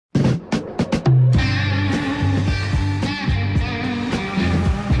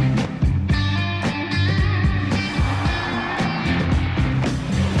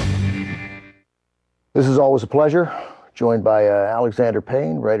This is always a pleasure. Joined by Alexander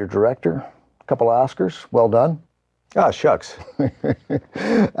Payne, writer-director. A couple of Oscars. Well done. Ah, shucks.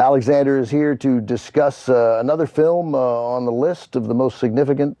 Alexander is here to discuss another film on the list of the most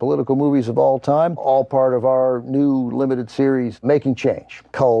significant political movies of all time, all part of our new limited series, Making Change,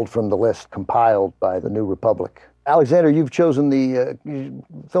 culled from the list, compiled by the New Republic. Alexander, you've chosen the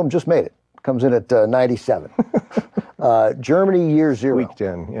film, just made it. Comes in at 97. Germany Year Zero. Squeaked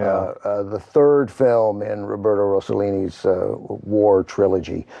in, yeah. The third film in Roberto Rossellini's war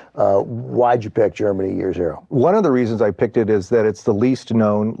trilogy. Why'd you pick Germany Year Zero? One of the reasons I picked it is that it's the least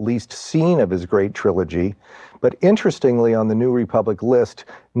known, least seen of his great trilogy. But interestingly, on the New Republic list,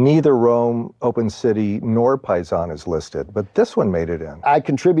 neither Rome, Open City, nor Paisan is listed. But this one made it in. I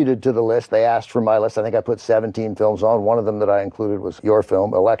contributed to the list. They asked for my list. I think I put 17 films on. One of them that I included was your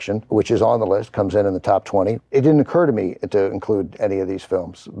film, Election, which is on the list, comes in the top 20. It didn't occur to me to include any of these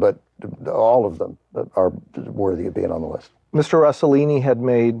films, but all of them are worthy of being on the list. Mr. Rossellini had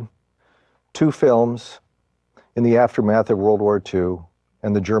made two films in the aftermath of World War II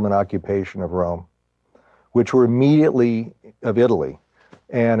and the German occupation of Rome, which were immediately of Italy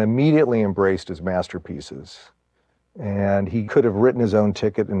and immediately embraced as masterpieces. And he could have written his own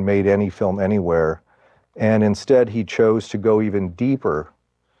ticket and made any film anywhere. And instead, he chose to go even deeper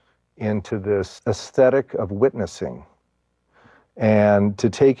into this aesthetic of witnessing and to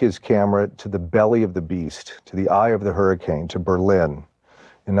take his camera to the belly of the beast, to the eye of the hurricane, to Berlin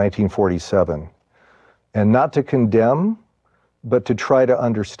in 1947. And not to condemn, but to try to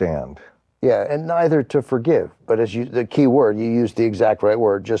understand. Yeah, and neither to forgive, but as the key word, you used the exact right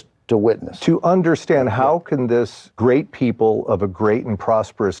word, just to witness. To understand how can this great people of a great and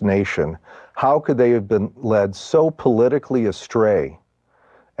prosperous nation, how could they have been led so politically astray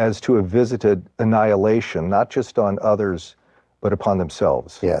as to have visited annihilation, not just on others, but upon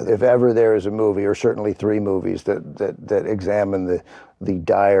themselves? Yeah, if ever there is a movie, or certainly three movies that examine the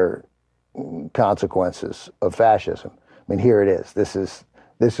dire consequences of fascism, I mean, here it is.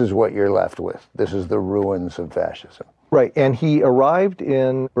 This is what you're left with. This is the ruins of fascism. Right, and he arrived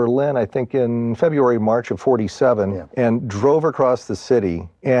in Berlin, I think in February, March of 47, yeah, and drove across the city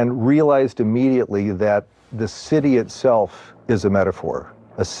and realized immediately that the city itself is a metaphor,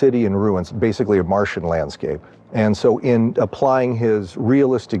 a city in ruins, basically a Martian landscape. And so in applying his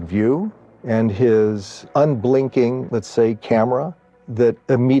realistic view and his unblinking, let's say, camera, that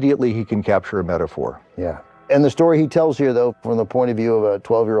immediately he can capture a metaphor. Yeah. And the story he tells here, though, from the point of view of a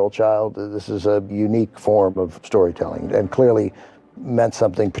 12-year-old child, this is a unique form of storytelling and clearly meant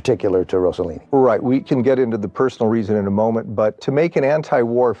something particular to Rossellini. Right. We can get into the personal reason in a moment, but to make an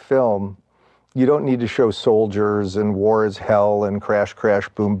anti-war film, you don't need to show soldiers and war is hell and crash, crash,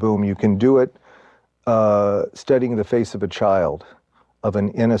 boom, boom. You can do it studying the face of a child, of an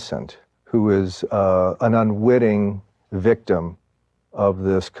innocent who is an unwitting victim of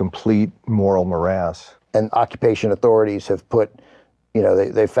this complete moral morass. And occupation authorities have put, you know,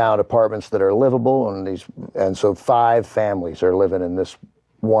 they found apartments that are livable, and so 5 families are living in this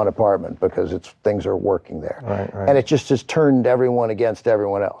one apartment because things are working there. Right. And it just has turned everyone against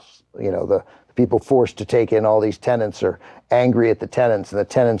everyone else. You know, the people forced to take in all these tenants are angry at the tenants, and the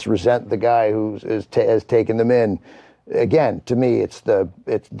tenants resent the guy who has taken them in. Again, to me,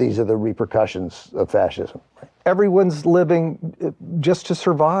 these are the repercussions of fascism. Everyone's living just to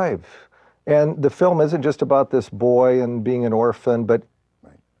survive. And the film isn't just about this boy and being an orphan, but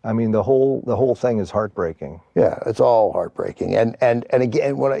I mean, the whole thing is heartbreaking. Yeah, it's all heartbreaking. And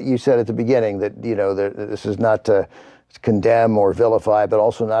again, what you said at the beginning, that, you know, this is not to condemn or vilify, but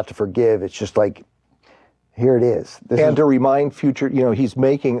also not to forgive. It's just like, here it is. To remind future, you know, he's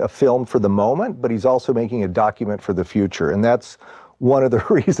making a film for the moment, but he's also making a document for the future. And that's one of the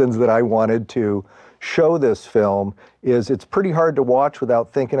reasons that I wanted to show this film. Is it's pretty hard to watch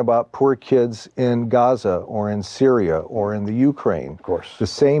without thinking about poor kids in Gaza or in Syria or in the Ukraine. Of course. The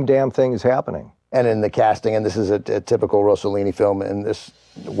same damn thing is happening. And in the casting, and this is a typical Rossellini film in this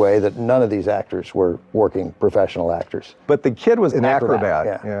way, that none of these actors were working professional actors. But the kid was an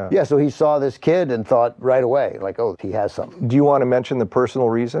acrobat. Yeah, so he saw this kid and thought right away, like, oh, he has something. Do you want to mention the personal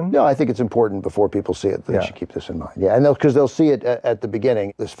reason? No, I think it's important before people see it. They should keep this in mind. Yeah, and because they'll see it at the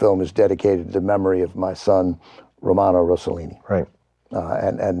beginning. This film is dedicated to the memory of my son, Romano Rossellini. Right.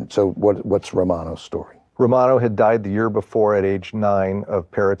 And so what's Romano's story? Romano had died the year before at age 9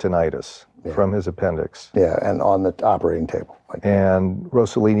 of peritonitis from his appendix. Yeah, and on the operating table. And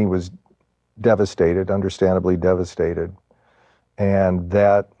Rossellini was devastated, understandably devastated. And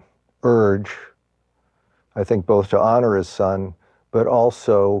that urge, I think, both to honor his son, but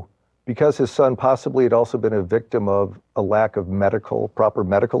also because his son possibly had also been a victim of a lack of proper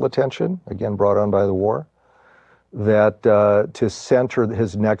medical attention, again brought on by the war, that to center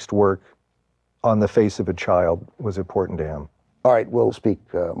his next work on the face of a child was important to him. All right, we'll speak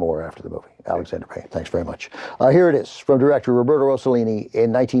more after the movie. Alexander Payne, thanks very much. Here it is from director Roberto Rossellini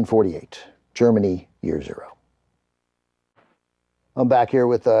in 1948, Germany, Year Zero. I'm back here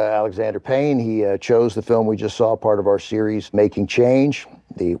with Alexander Payne. He chose the film we just saw, part of our series, Making Change,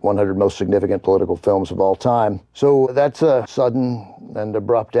 the 100 most significant political films of all time. So that's a sudden and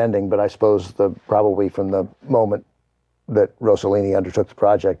abrupt ending, but I suppose probably from the moment that Rossellini undertook the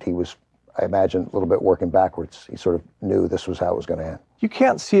project, he was, I imagine, a little bit working backwards. He sort of knew this was how it was going to end. You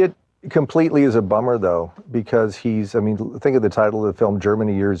can't see it completely as a bummer, though, because think of the title of the film,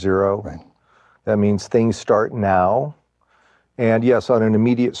 Germany, Year Zero. Right. That means things start now. And yes, on an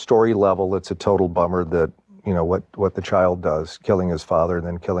immediate story level, it's a total bummer that, what the child does, killing his father and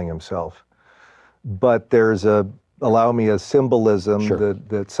then killing himself. But there's a symbolism Sure.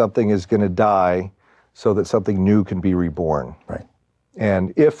 that something is going to die so that something new can be reborn. Right.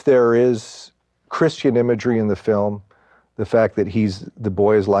 And if there is Christian imagery in the film, the fact that the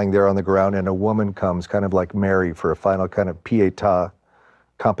boy is lying there on the ground and a woman comes, kind of like Mary, for a final kind of pietà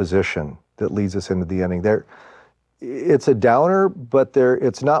composition that leads us into the ending. It's a downer, but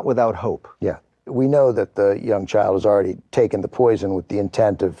it's not without hope. Yeah. We know that the young child has already taken the poison with the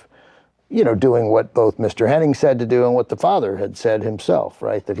intent of, doing what both Mr. Henning said to do and what the father had said himself,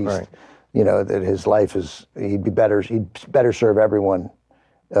 right? That he's, Right. That his life he'd better serve everyone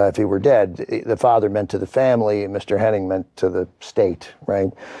if he were dead. The father meant to the family, and Mr. Henning meant to the state,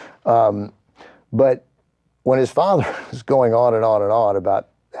 right? But when his father was going on and on and on about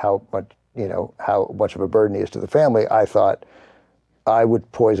how much of a burden he is to the family, I thought I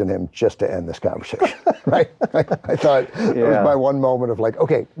would poison him just to end this conversation, right? I thought it was my one moment of like,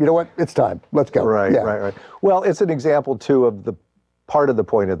 okay, you know what? It's time. Let's go. Right, Yeah. right. Well, it's an example, too, of the part of the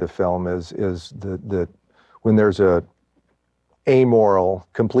point of the film is that when there's a amoral,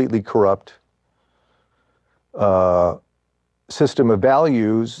 completely corrupt system of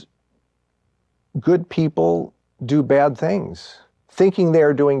values, good people do bad things, thinking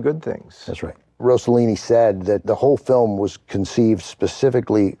they're doing good things. That's right. Rossellini said that the whole film was conceived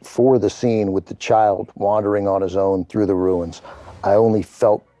specifically for the scene with the child wandering on his own through the ruins. I only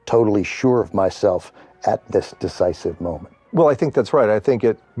felt totally sure of myself at this decisive moment. Well, I think that's right. I think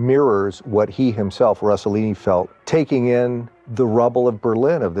it mirrors what he himself, Rossellini, felt taking in the rubble of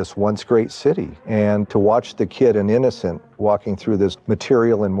Berlin, of this once great city. And to watch the kid, an innocent, walking through this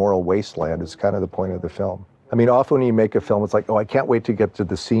material and moral wasteland is kind of the point of the film. I mean, often when you make a film, it's like, oh, I can't wait to get to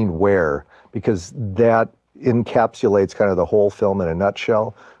the scene where, because that encapsulates kind of the whole film in a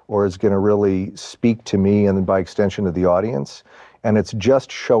nutshell, or is going to really speak to me and then by extension to the audience. And it's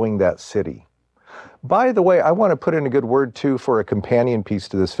just showing that city. By the way, I want to put in a good word, too, for a companion piece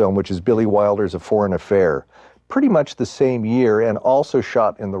to this film, which is Billy Wilder's A Foreign Affair. Pretty much the same year and also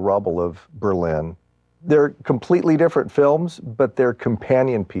shot in the rubble of Berlin. They're completely different films, but they're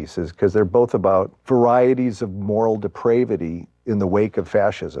companion pieces because they're both about varieties of moral depravity in the wake of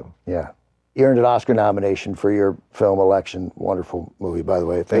fascism. Yeah. You earned an Oscar nomination for your film Election. Wonderful movie, by the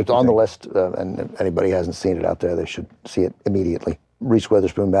way. It's on the list, and if anybody hasn't seen it out there, they should see it immediately. Reese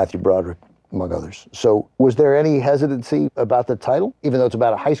Witherspoon, Matthew Broderick, among others. So was there any hesitancy about the title, even though it's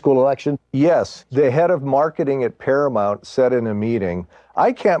about a high school election? Yes. The head of marketing at Paramount said in a meeting,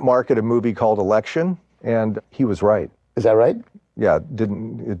 I can't market a movie called Election, and he was right. Is that right? Yeah,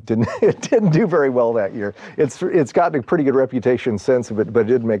 it didn't do very well that year. It's gotten a pretty good reputation since, but it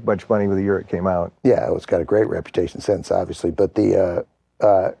didn't make much money with the year it came out. Yeah, it's got a great reputation since, obviously. But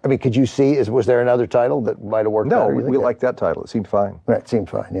could you see, was there another title that might have worked better? No, we liked that title. It seemed fine. Right, it seemed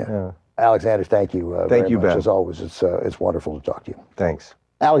fine, yeah. Alexander, thank you Thank you, very much. Ben. As always, it's wonderful to talk to you. Thanks.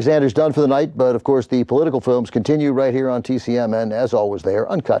 Alexander's done for the night, but of course the political films continue right here on TCM, and as always, they are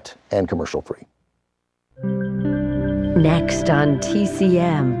uncut and commercial-free. Next on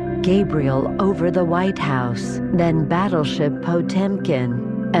TCM, Gabriel over the White House, then Battleship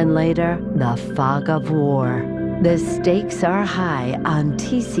Potemkin, and later the Fog of War. The stakes are high on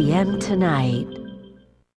TCM tonight.